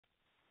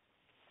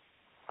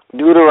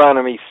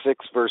Deuteronomy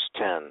 6 verse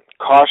 10,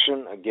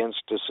 Caution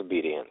against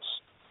disobedience.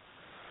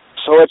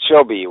 So it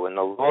shall be when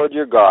the Lord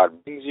your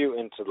God brings you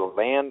into the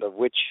land of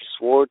which he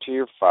swore to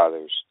your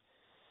fathers,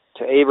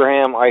 to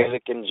Abraham,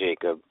 Isaac, and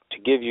Jacob, to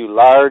give you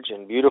large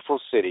and beautiful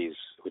cities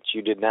which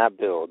you did not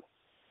build,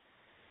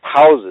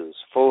 houses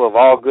full of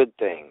all good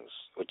things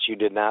which you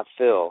did not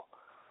fill,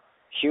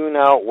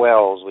 hewn-out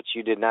wells which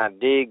you did not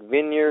dig,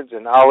 vineyards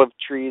and olive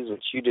trees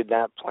which you did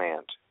not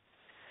plant.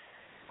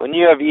 When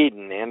you have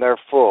eaten and are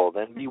full,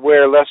 then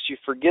beware lest you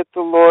forget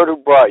the Lord who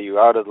brought you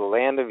out of the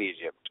land of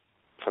Egypt,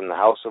 from the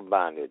house of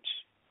bondage.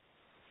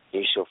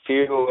 You shall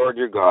fear the Lord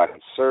your God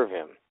and serve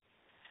him,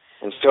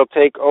 and shall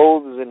take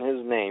oaths in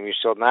his name. You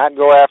shall not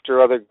go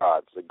after other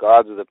gods, the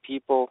gods of the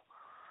people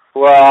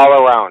who are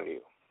all around you.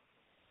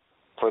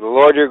 For the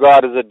Lord your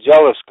God is a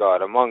jealous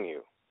God among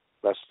you,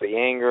 lest the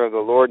anger of the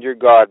Lord your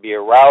God be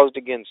aroused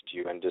against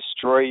you and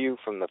destroy you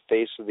from the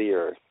face of the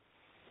earth.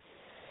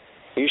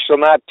 You shall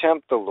not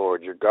tempt the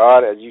Lord your God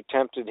as you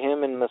tempted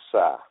him in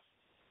Massah.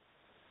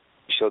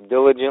 You shall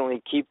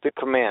diligently keep the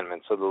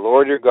commandments of the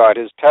Lord your God,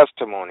 his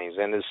testimonies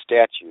and his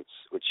statutes,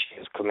 which he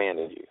has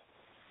commanded you.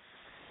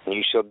 And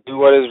you shall do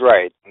what is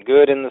right and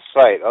good in the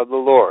sight of the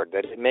Lord,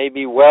 that it may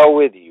be well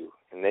with you,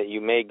 and that you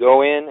may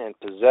go in and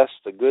possess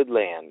the good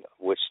land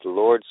which the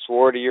Lord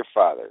swore to your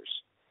fathers,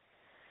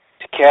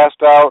 to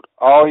cast out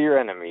all your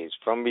enemies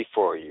from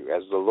before you,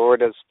 as the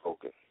Lord has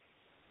spoken.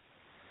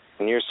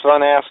 And your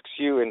son asks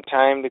you in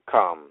time to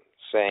come,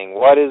 saying,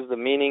 What is the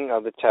meaning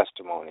of the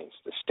testimonies,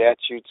 the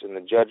statutes, and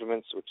the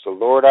judgments which the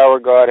Lord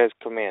our God has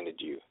commanded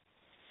you?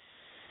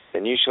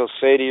 Then you shall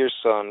say to your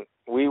son,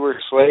 We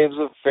were slaves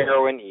of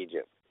Pharaoh in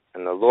Egypt,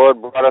 and the Lord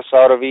brought us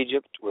out of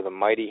Egypt with a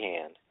mighty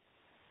hand.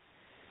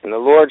 And the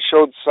Lord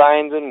showed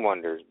signs and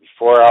wonders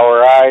before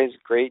our eyes,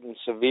 great and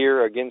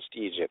severe, against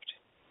Egypt,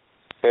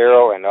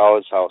 Pharaoh and all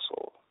his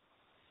household.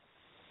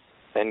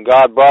 Then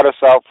God brought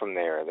us out from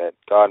there, that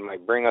God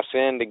might bring us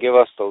in to give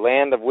us the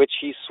land of which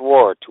he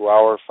swore to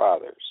our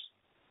fathers.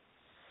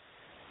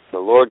 The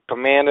Lord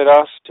commanded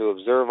us to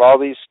observe all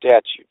these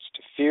statutes,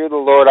 to fear the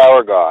Lord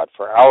our God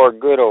for our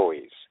good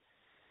always,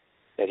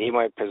 that he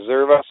might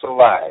preserve us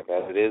alive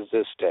as it is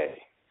this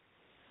day.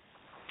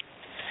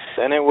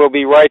 Then it will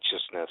be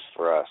righteousness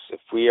for us if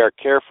we are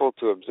careful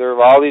to observe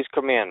all these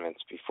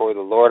commandments before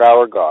the Lord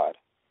our God,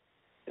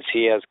 as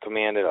he has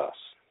commanded us.